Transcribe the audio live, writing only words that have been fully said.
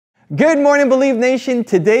Good morning, Believe Nation.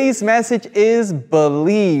 Today's message is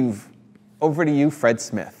believe. Over to you, Fred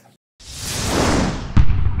Smith.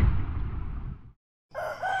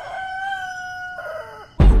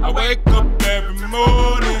 I wake up every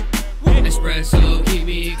morning. Espresso keep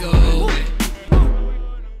me going.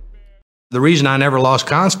 The reason I never lost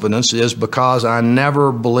confidence is because I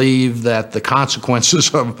never believed that the consequences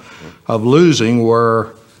of losing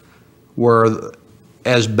were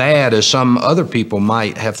as bad as some other people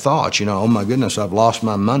might have thought. You know, oh my goodness, I've lost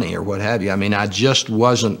my money or what have you. I mean, I just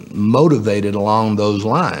wasn't motivated along those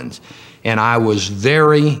lines. And I was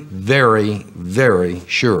very, very, very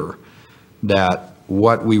sure that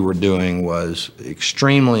what we were doing was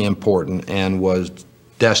extremely important and was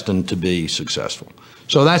destined to be successful.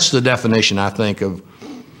 So that's the definition, I think, of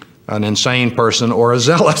an insane person or a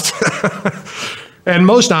zealot. And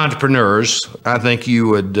most entrepreneurs, I think you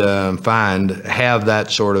would find, have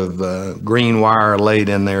that sort of green wire laid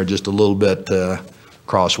in there just a little bit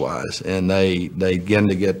crosswise. And they begin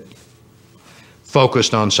to get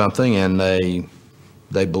focused on something, and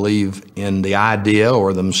they believe in the idea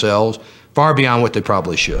or themselves far beyond what they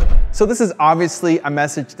probably should. So this is obviously a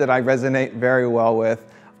message that I resonate very well with.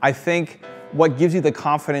 I think what gives you the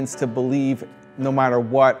confidence to believe no matter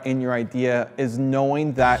what in your idea is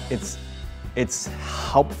knowing that it's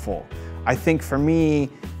helpful. I think for me,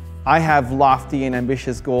 I have lofty and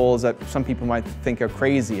ambitious goals that some people might think are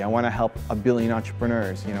crazy. I want to help 1 billion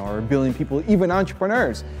entrepreneurs, you know, or 1 billion people, even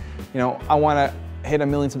entrepreneurs. You know, I want to hit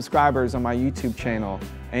 1 million subscribers on my YouTube channel.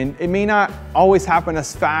 And it may not always happen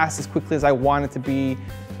as fast, as quickly as I want it to be,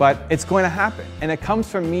 but it's going to happen. And it comes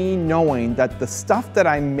from me knowing that the stuff that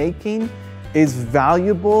I'm making is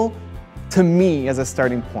valuable to me as a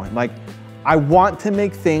starting point. Like, I want to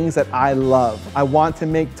make things that I love. I want to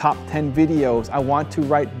make top 10 videos. I want to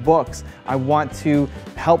write books. I want to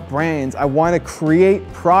help brands. I want to create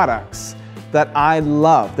products that I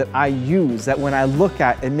love, that I use, that when I look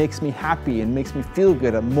at, it makes me happy, it makes me feel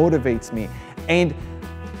good, it motivates me. And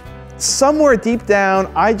somewhere deep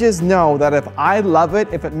down, I just know that if I love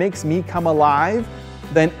it, if it makes me come alive,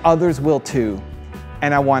 then others will too.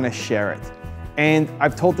 And I want to share it. And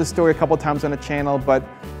I've told this story a couple times on the channel, but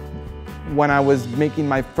when I was making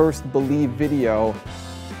my first Believe video,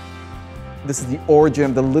 this is the origin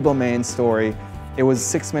of the little man story. It was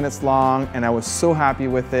 6 minutes long, and I was so happy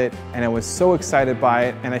with it, and I was so excited by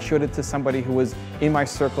it, and I showed it to somebody who was in my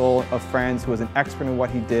circle of friends, who was an expert in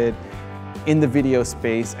what he did in the video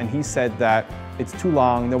space, and he said that it's too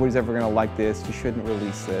long, nobody's ever gonna like this, you shouldn't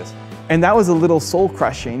release this. And that was a little soul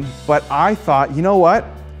crushing, but I thought, you know what?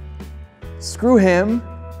 Screw him.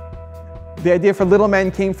 The idea for Little Man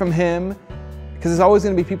came from him, because there's always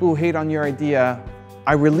going to be people who hate on your idea.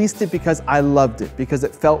 I released it because I loved it, because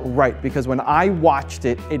it felt right, because when I watched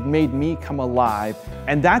it, it made me come alive.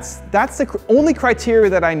 And that's the only criteria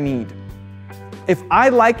that I need. If I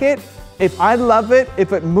like it, if I love it,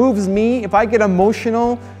 if it moves me, if I get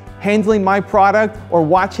emotional handling my product or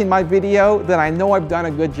watching my video, then I know I've done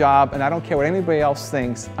a good job, and I don't care what anybody else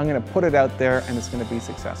thinks. I'm going to put it out there, and it's going to be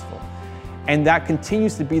successful. And that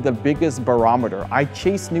continues to be the biggest barometer. I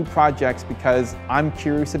chase new projects because I'm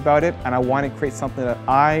curious about it, and I want to create something that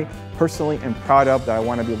I personally am proud of, that I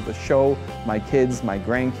want to be able to show my kids, my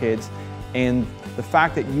grandkids. And the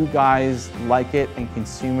fact that you guys like it and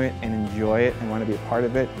consume it and enjoy it and want to be a part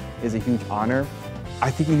of it is a huge honor. I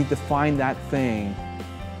think you need to find that thing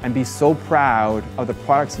and be so proud of the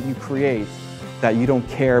products that you create that you don't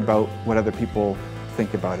care about what other people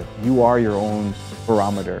think about it. You are your own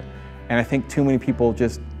barometer. And I think too many people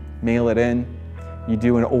just mail it in. You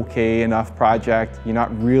do an okay enough project. You're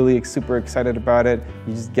not really super excited about it.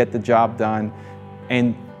 You just get the job done.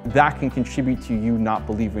 And that can contribute to you not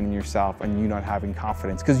believing in yourself and you not having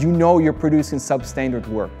confidence, because you know you're producing substandard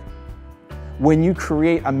work. When you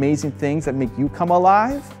create amazing things that make you come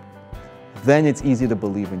alive, then it's easy to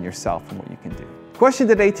believe in yourself and what you can do. Question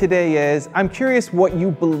today is, I'm curious what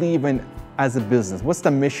you believe in as a business. What's the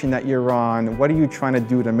mission that you're on? What are you trying to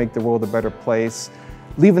do to make the world a better place?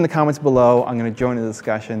 Leave in the comments below. I'm going to join the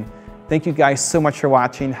discussion. Thank you guys so much for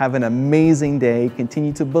watching. Have an amazing day.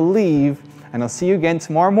 Continue to believe, and I'll see you again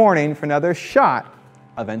tomorrow morning for another shot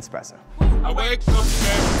of Espresso. I wake up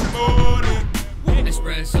every morning.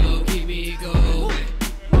 Espresso keep me going.